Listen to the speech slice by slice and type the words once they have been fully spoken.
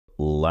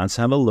let's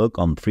have a look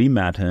on 3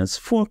 methods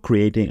for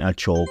creating a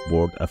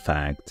chalkboard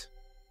effect.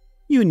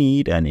 You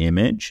need an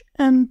image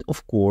and,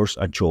 of course,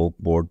 a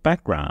chalkboard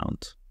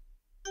background.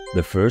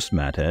 The first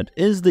method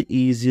is the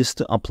easiest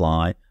to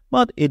apply,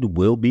 but it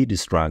will be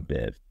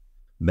destructive.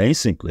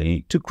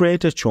 Basically, to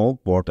create a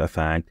chalkboard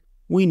effect,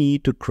 we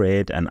need to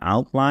create an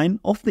outline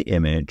of the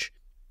image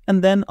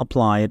and then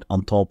apply it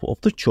on top of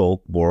the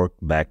chalkboard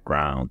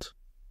background.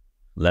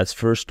 Let's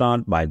first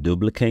start by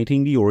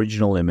duplicating the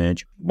original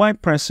image by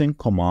pressing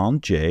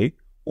Command J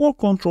or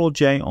Ctrl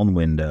J on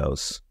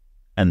Windows,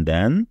 and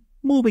then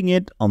moving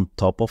it on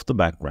top of the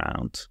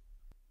background.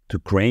 To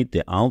create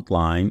the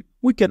outline,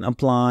 we can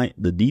apply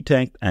the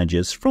Detect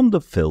Edges from the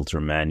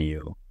Filter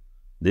menu.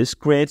 This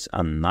creates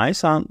a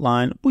nice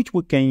outline which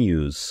we can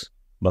use.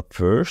 But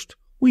first,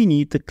 we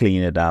need to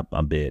clean it up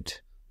a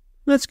bit.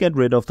 Let's get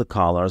rid of the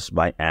colors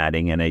by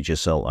adding an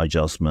HSL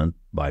adjustment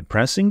by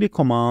pressing the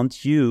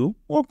Command U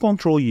or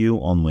Ctrl U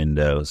on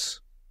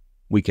Windows.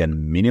 We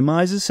can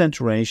minimize the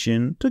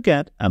saturation to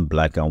get a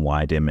black and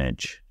white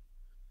image.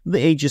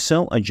 The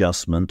HSL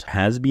adjustment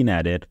has been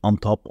added on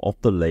top of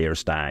the layer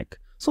stack,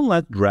 so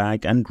let's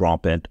drag and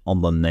drop it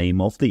on the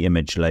name of the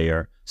image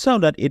layer so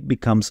that it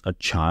becomes a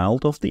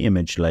child of the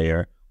image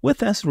layer,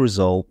 with as a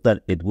result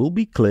that it will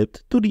be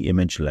clipped to the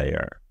image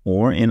layer,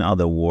 or in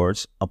other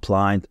words,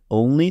 applied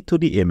only to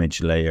the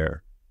image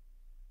layer.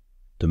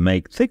 To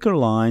make thicker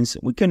lines,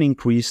 we can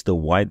increase the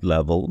white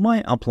level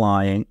by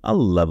applying a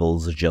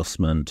levels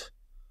adjustment.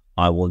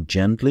 I will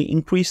gently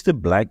increase the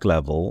black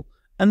level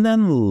and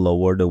then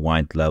lower the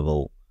white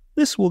level.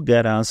 This will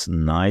get us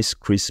nice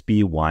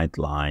crispy white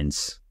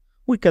lines.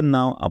 We can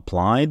now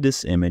apply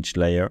this image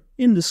layer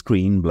in the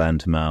screen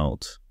blend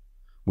mode.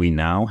 We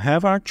now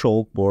have our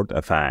chalkboard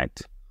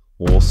effect.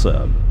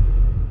 Awesome!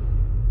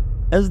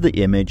 As the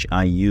image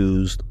I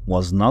used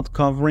was not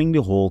covering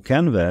the whole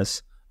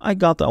canvas, I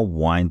got a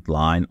white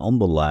line on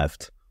the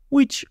left,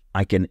 which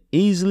I can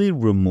easily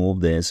remove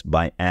this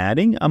by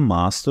adding a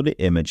mask to the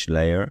image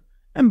layer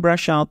and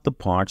brush out the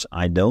parts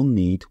I don't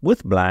need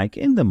with black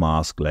in the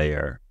mask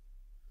layer.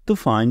 To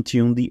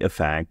fine-tune the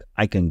effect,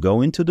 I can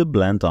go into the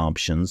blend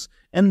options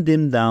and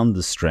dim down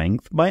the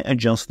strength by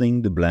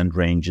adjusting the blend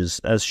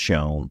ranges as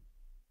shown.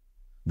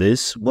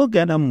 This will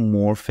get a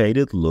more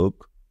faded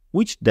look,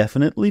 which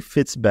definitely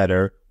fits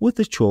better with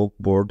the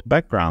chalkboard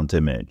background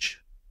image.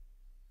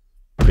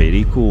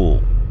 Pretty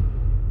cool!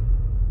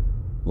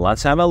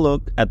 Let's have a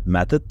look at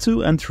method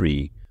 2 and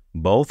 3.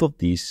 Both of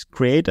these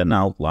create an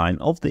outline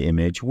of the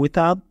image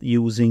without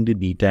using the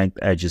Detect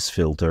Edges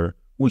filter,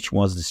 which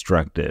was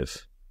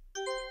destructive.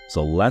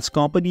 So let's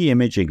copy the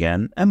image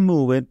again and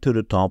move it to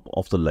the top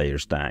of the layer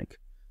stack.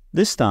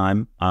 This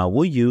time I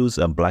will use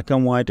a black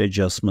and white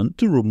adjustment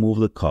to remove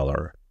the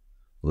color.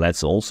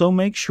 Let's also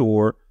make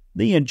sure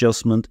the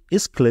adjustment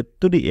is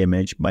clipped to the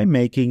image by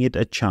making it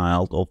a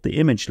child of the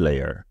image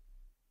layer.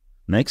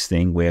 Next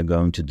thing we are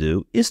going to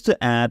do is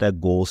to add a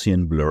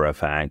Gaussian blur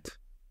effect.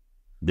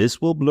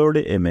 This will blur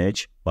the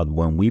image, but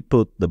when we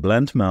put the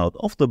blend mode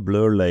of the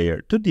blur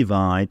layer to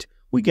divide,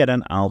 we get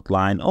an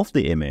outline of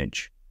the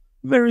image,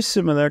 very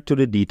similar to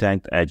the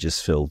Detect Edges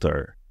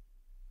filter.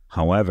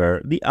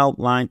 However, the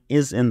outline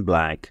is in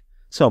black,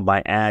 so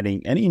by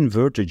adding an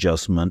invert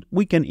adjustment,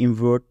 we can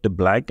invert the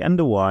black and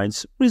the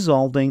whites,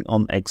 resulting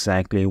on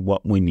exactly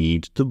what we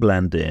need to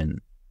blend in.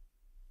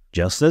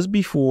 Just as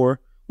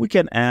before, we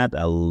can add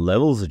a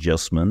levels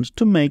adjustment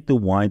to make the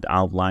white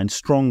outline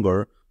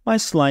stronger by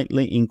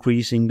slightly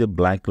increasing the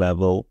black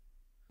level,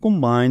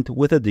 combined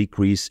with a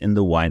decrease in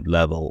the white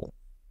level.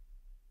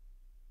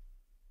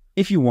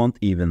 If you want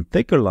even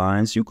thicker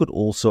lines, you could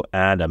also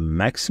add a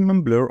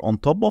maximum blur on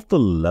top of the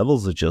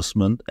levels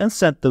adjustment and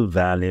set the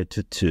value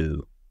to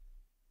 2.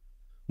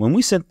 When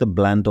we set the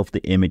blend of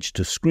the image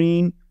to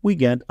screen, we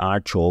get our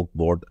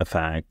chalkboard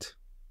effect.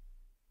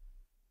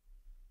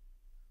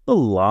 The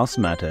last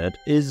method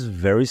is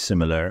very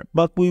similar,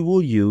 but we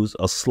will use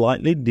a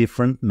slightly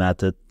different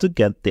method to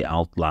get the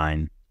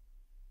outline.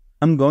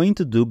 I'm going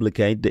to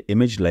duplicate the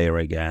image layer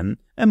again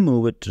and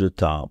move it to the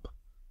top.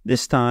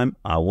 This time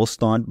I will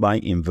start by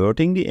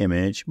inverting the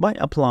image by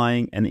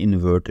applying an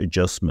invert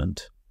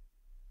adjustment.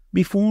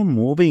 Before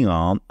moving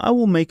on, I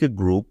will make a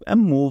group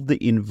and move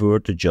the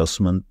invert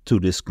adjustment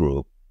to this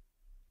group.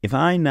 If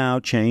I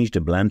now change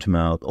the blend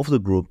mode of the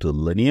group to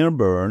linear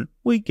burn,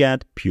 we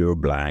get pure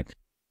black.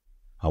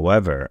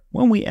 However,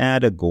 when we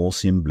add a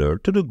Gaussian blur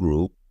to the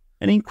group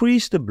and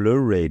increase the blur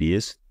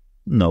radius,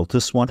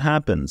 notice what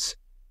happens.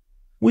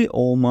 We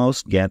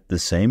almost get the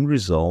same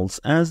results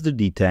as the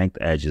Detect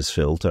Edges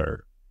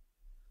filter.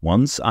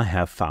 Once I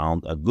have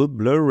found a good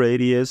blur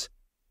radius,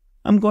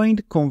 I'm going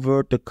to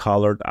convert the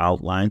colored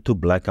outline to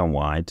black and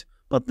white,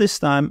 but this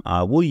time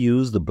I will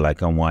use the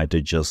black and white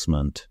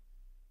adjustment.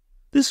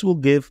 This will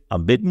give a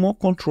bit more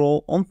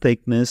control on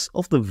thickness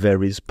of the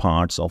various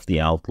parts of the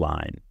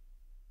outline.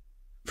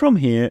 From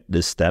here,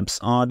 the steps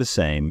are the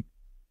same.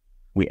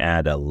 We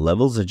add a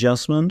levels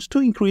adjustment to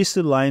increase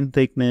the line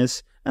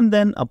thickness and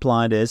then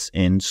apply this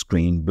in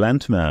screen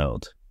blend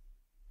mode.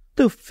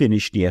 To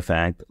finish the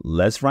effect,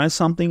 let's write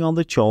something on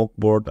the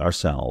chalkboard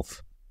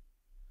ourselves.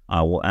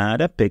 I will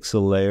add a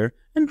pixel layer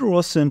and draw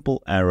a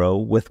simple arrow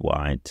with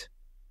white.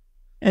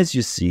 As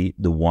you see,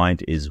 the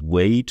white is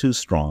way too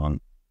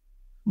strong.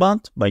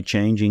 But by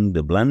changing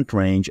the blend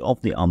range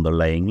of the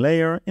underlaying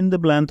layer in the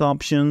blend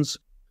options,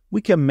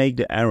 we can make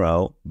the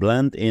arrow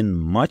blend in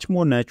much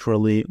more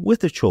naturally with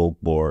the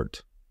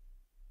chalkboard.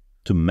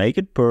 To make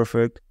it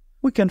perfect,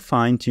 we can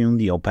fine-tune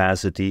the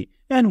opacity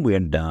and we're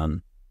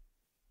done.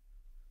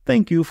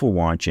 Thank you for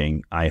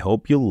watching. I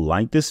hope you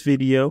liked this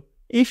video.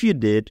 If you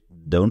did,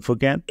 don't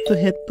forget to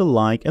hit the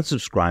like and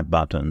subscribe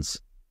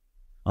buttons.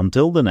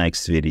 Until the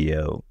next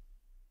video.